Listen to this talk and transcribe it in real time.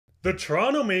The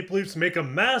Toronto Maple Leafs make a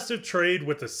massive trade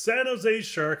with the San Jose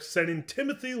Sharks, sending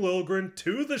Timothy Liljegren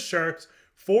to the Sharks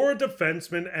for a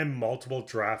defenseman and multiple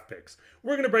draft picks.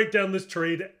 We're going to break down this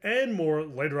trade and more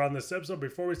later on this episode.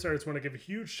 Before we start, I just want to give a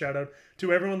huge shout out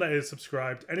to everyone that is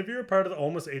subscribed. And if you're a part of the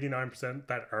almost 89%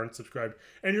 that aren't subscribed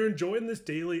and you're enjoying this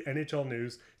daily NHL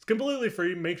news, it's completely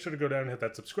free. Make sure to go down and hit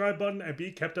that subscribe button and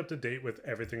be kept up to date with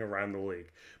everything around the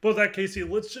league. But with that, KC,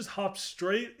 let's just hop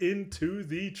straight into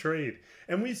the trade.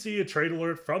 And we see a trade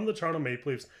alert from the Toronto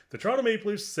Maple Leafs. The Toronto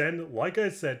Maple Leafs send, like I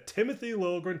said, Timothy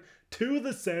Liljegren to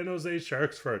the San Jose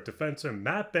Sharks for a defenseman,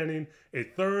 Matt Benning, a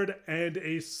 3rd and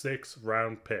a 6th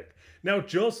round pick. Now,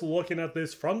 just looking at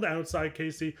this from the outside,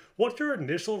 Casey, what's your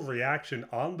initial reaction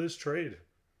on this trade?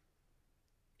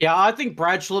 Yeah, I think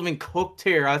Brad Sullivan cooked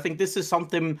here. I think this is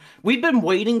something we've been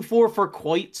waiting for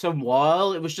quite some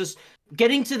while. It was just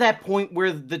getting to that point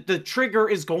where the trigger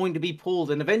is going to be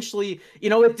pulled. And eventually,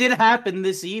 it did happen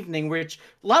this evening, which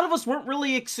a lot of us weren't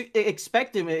really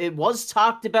expecting. It was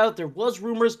talked about. There was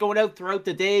rumors going out throughout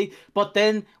the day. But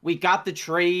then we got the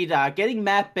trade, getting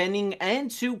Matt Benning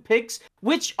and 2 picks,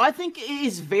 which I think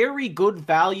is very good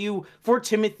value for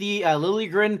Timothy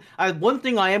Liljegren. One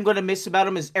thing I am going to miss about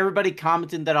him is everybody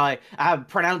commenting that I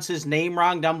pronounce his name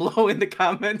wrong down below in the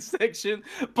comments section.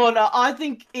 But I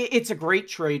think it's a great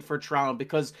trade for Toronto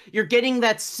because you're getting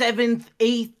that 7th,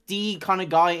 8th D kind of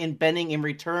guy in Benning in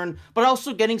return, but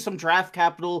also getting some draft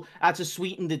capital to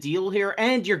sweeten the deal here,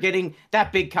 and you're getting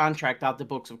that big contract out the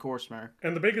books, of course, Mark.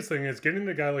 And the biggest thing is getting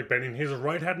a guy like Benning. He's a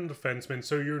right-handed defenseman,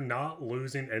 so you're not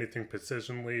losing anything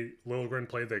positionally. Liljegren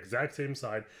played the exact same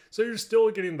side, so you're still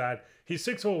getting that. He's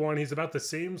 6'1", he's about the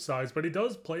same size, but he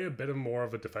does play a bit of more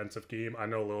of a defensive game. I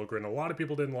know Liljegren, a lot of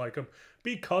people didn't like him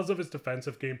because of his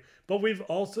defensive game, but we've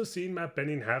also seen Matt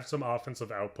Benning have some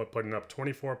offensive output, putting up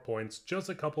 24 points just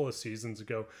a couple of seasons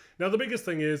ago. Now, the biggest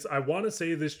thing is, I want to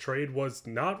say this trade was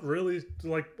not really,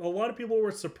 like, a lot of people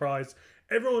were surprised.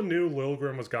 Everyone knew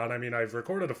Liljegren was gone. I mean, I've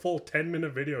recorded a full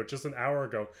 10-minute video just an hour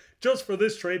ago just for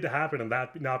this trade to happen and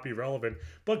that not be relevant.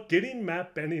 But getting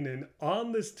Matt Benning in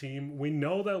on this team, we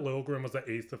know that Liljegren was the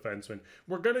 8th defenseman.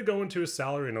 We're going to go into his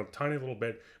salary in a tiny little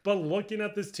bit. But looking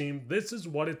at this team, this is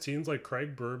what it seems like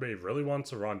Craig Berube really wants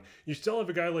to run. You still have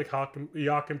a guy like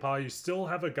Pye. You still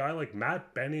have a guy like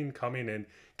Matt Benning coming in.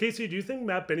 Casey, do you think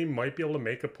Matt Benning might be able to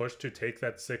make a push to take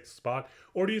that 6th spot?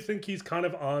 Or do you think he's kind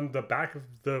of on the back of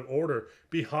the order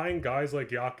behind guys like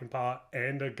Pye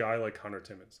and a guy like Hunter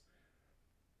Timmins?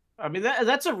 I mean,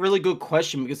 that's a really good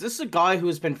question because this is a guy who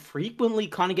has been frequently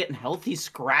kind of getting healthy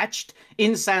scratched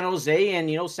in San Jose.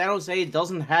 And, San Jose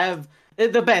doesn't have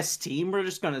the best team, we're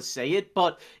just going to say it.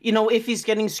 But, if he's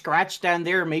getting scratched down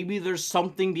there, maybe there's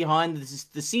something behind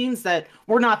the scenes that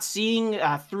we're not seeing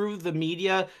through the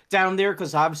media down there,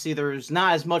 because obviously there's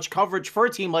not as much coverage for a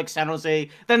team like San Jose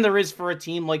than there is for a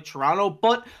team like Toronto.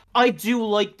 But I do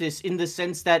like this in the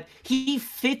sense that he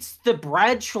fits the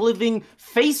Brad Sullivan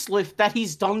facelift that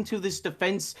he's done to this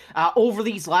defense over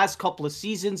these last couple of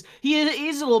seasons. He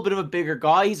is a little bit of a bigger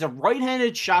guy. He's a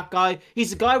right-handed shot guy.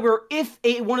 He's a guy where if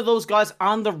one of those guys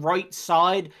on the right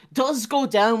side does go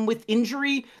down with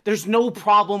injury, there's no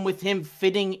problem with him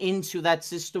fitting into that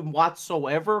system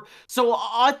whatsoever. So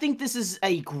I think this is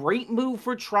a great move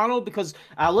for Toronto because,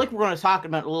 like we're going to talk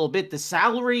about in a little bit, the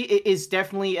salary is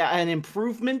definitely an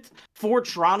improvement for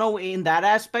Toronto in that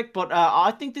aspect. But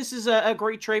I think this is a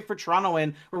great trade for Toronto,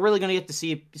 and we're really going to get to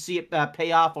see it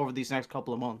pay off over these next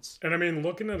couple of months. And I mean,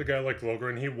 looking at a guy like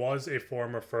Liljegren, he was a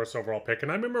former 1st overall pick,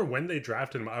 and I remember when they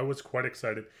drafted him, I was quite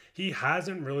excited. He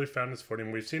hasn't really found his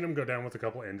footing. We've seen him go down with a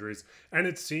couple injuries, and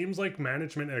it seems like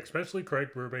management, and especially Craig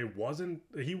Berube, wasn't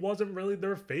really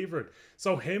their favorite.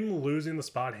 So him losing the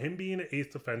spot, him being an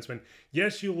 8th defenseman,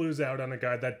 yes, you lose out on a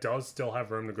guy that does still have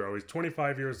room to grow. He's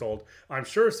 25 years old. I'm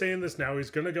sure saying this now, he's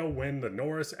going to go win the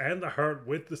Norris and the Hart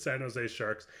with the San Jose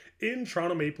Sharks in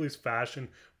Toronto Maple Leafs fashion.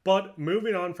 But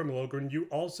moving on from Liljegren, you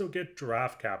also get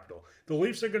draft capital. The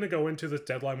Leafs are going to go into this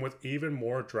deadline with even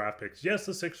more draft picks. Yes,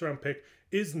 the 6th round pick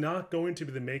is not going to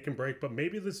be the make and break, but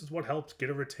maybe this is what helps get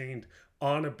it retained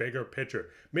on a bigger picture.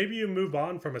 Maybe you move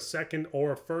on from a 2nd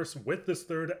or a 1st with this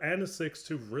 3rd and a 6th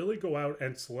to really go out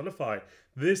and solidify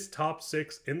this top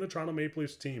 6 in the Toronto Maple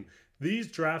Leafs team.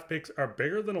 These draft picks are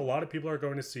bigger than a lot of people are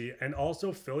going to see, and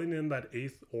also filling in that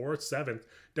 8th or 7th,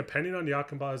 depending on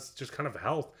Yakimpa's just kind of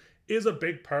health, is a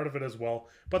big part of it as well.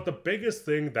 But the biggest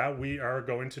thing that we are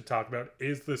going to talk about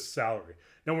is the salary.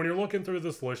 Now, when you're looking through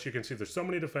this list, you can see there's so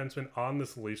many defensemen on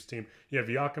this Leafs team. You have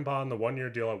Yakimpa on the 1-year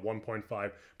deal at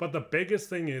 1.5. But the biggest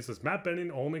thing is Matt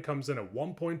Benning only comes in at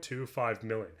 1.25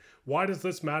 million. Why does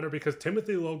this matter? Because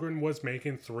Timothy Liljegren was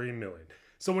making $3 million.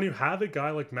 So when you have a guy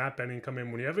like Matt Benning come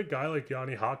in, when you have a guy like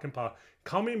Yanni Hakanpää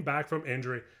coming back from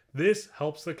injury, this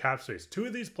helps the cap space. Two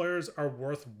of these players are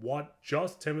worth what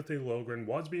just Timothy Liljegren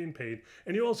was being paid,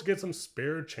 and you also get some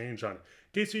spare change on it.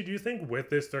 KC, do you think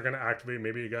with this they're going to activate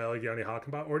maybe a guy like Yanni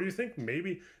Hakanpää, or do you think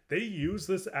maybe they use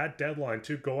this at deadline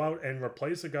to go out and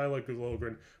replace a guy like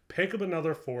Liljegren, pick up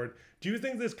another forward? Do you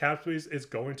think this cap space is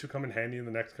going to come in handy in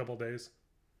the next couple of days?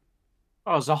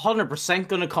 Oh, it's 100%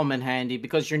 going to come in handy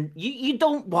because you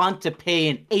don't want to pay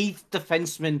an eighth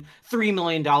defenseman $3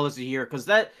 million a year because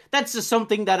that's just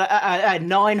something that a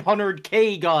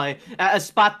 900K guy, a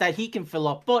spot that he can fill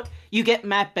up. But you get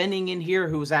Matt Benning in here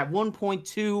who's at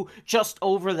 1.2, just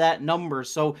over that number.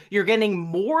 So you're getting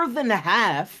more than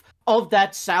half of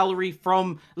that salary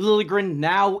from Liljegren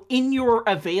now in your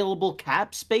available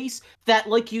cap space that,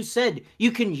 like you said,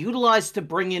 you can utilize to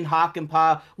bring in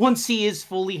Hakanpää once he is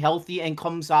fully healthy and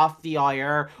comes off the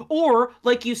IR. Or,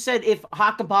 like you said, if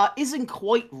Hakanpää isn't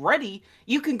quite ready,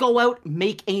 you can go out,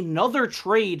 make another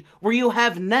trade where you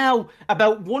have now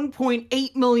about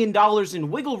 $1.8 million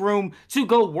in wiggle room to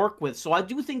go work with. So I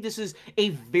do think this is a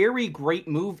very great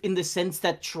move in the sense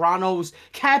that Toronto's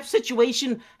cap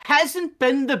situation hasn't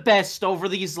been the best over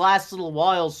these last little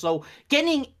while. So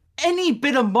getting any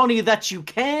bit of money that you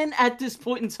can at this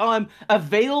point in time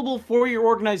available for your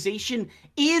organization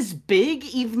is big,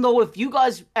 even though if you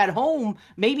guys at home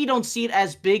maybe don't see it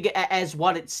as big as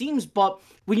what it seems. But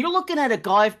when you're looking at a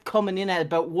guy coming in at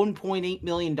about $1.8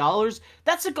 million,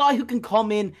 that's a guy who can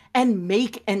come in and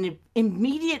make an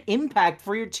immediate impact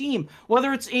for your team,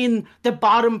 whether it's in the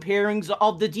bottom pairings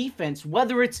of the defense,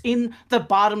 whether it's in the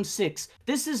bottom six.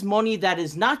 This is money that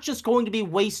is not just going to be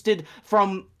wasted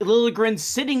from Liljegren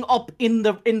sitting up in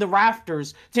the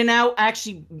rafters to now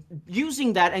actually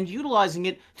using that and utilizing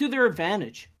it to their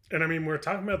advantage. And I mean, we're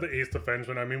talking about the ace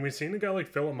defenseman. I mean, we've seen a guy like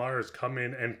Philip Myers come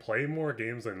in and play more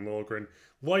games than Liljegren.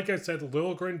 Like I said,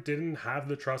 Liljegren didn't have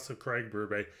the trust of Craig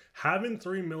Berube. Having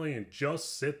 $3 million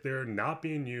just sit there not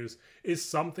being used is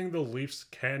something the Leafs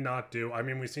cannot do. I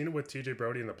mean, we've seen it with TJ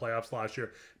Brodie in the playoffs last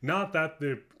year. Not that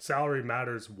the salary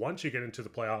matters once you get into the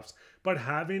playoffs, but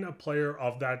having a player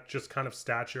of that just kind of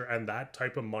stature and that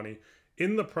type of money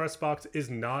in the press box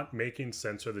is not making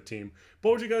sense for the team. But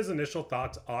what were you guys' initial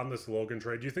thoughts on this Liljegren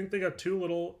trade? Do you think they got too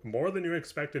little, more than you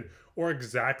expected, or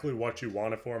exactly what you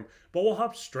wanted for him? But we'll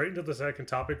hop straight into the second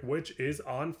topic, which is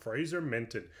on Fraser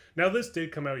Minten. Now, this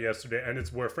did come out yesterday, and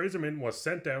it's where Fraser Minten was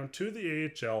sent down to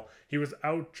the AHL. He was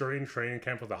out during training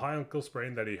camp with a high ankle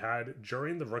sprain that he had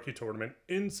during the rookie tournament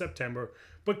in September.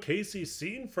 But KC,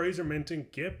 seeing Fraser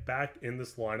Minten get back in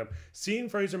this lineup, seeing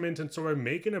Fraser Minten sort of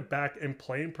making it back and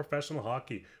playing professional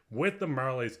hockey with the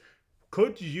Marlies,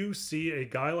 could you see a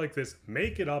guy like this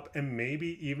make it up and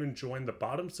maybe even join the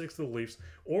bottom six of the Leafs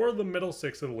or the middle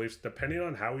six of the Leafs, depending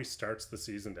on how he starts the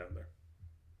season down there?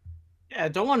 Yeah, I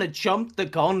don't want to jump the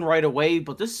gun right away,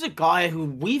 but this is a guy who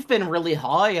we've been really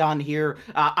high on here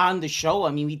on the show.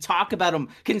 I mean, we talk about him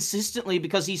consistently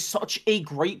because he's such a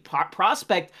great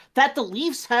prospect that the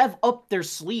Leafs have up their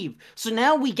sleeve. So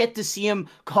now we get to see him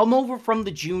come over from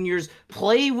the juniors,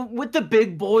 play with the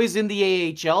big boys in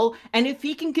the AHL, and if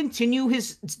he can continue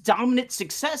his dominant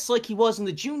success like he was in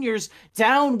the juniors,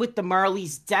 down with the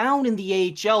Marlies, down in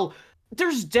the AHL,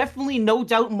 there's definitely no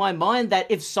doubt in my mind that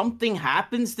if something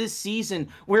happens this season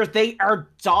where they are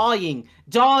dying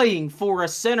for a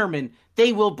centerman,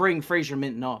 they will bring Fraser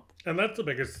Minten up. And that's the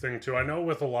biggest thing, too. I know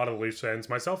with a lot of Leafs fans,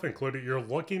 myself included, you're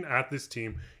looking at this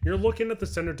team, you're looking at the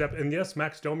center depth, and yes,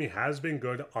 Max Domi has been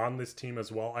good on this team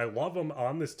as well. I love him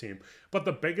on this team. But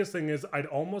the biggest thing is I'd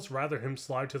almost rather him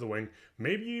slide to the wing,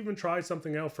 maybe even try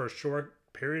something out for a short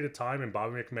period of time in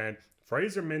Bobby McMahon,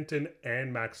 Fraser Minten,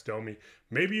 and Max Domi.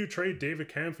 Maybe you trade David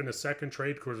Kampf in a second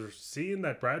trade because we're seeing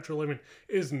that Brad Treliving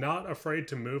is not afraid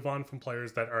to move on from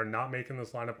players that are not making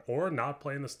this lineup or not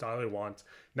playing the style he wants.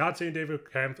 Not saying David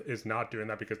Kampf is not doing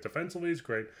that because defensively he's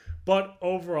great, but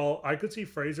overall, I could see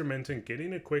Fraser Minten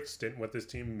getting a quick stint with this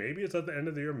team. Maybe it's at the end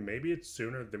of the year, maybe it's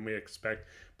sooner than we expect.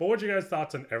 But what's your guys'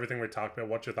 thoughts on everything we talked about?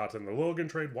 What's your thoughts on the Liljegren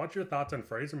trade? What's your thoughts on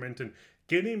Fraser Minten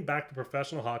getting back to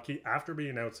professional hockey after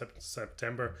being out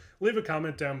September? Leave a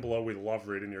comment down below. We love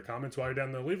reading your comments while you're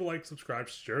down there. Leave a like, subscribe,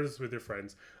 share this with your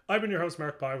friends. I've been your host,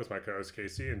 Mark Pye, with my co-host,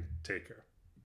 KC, and take care.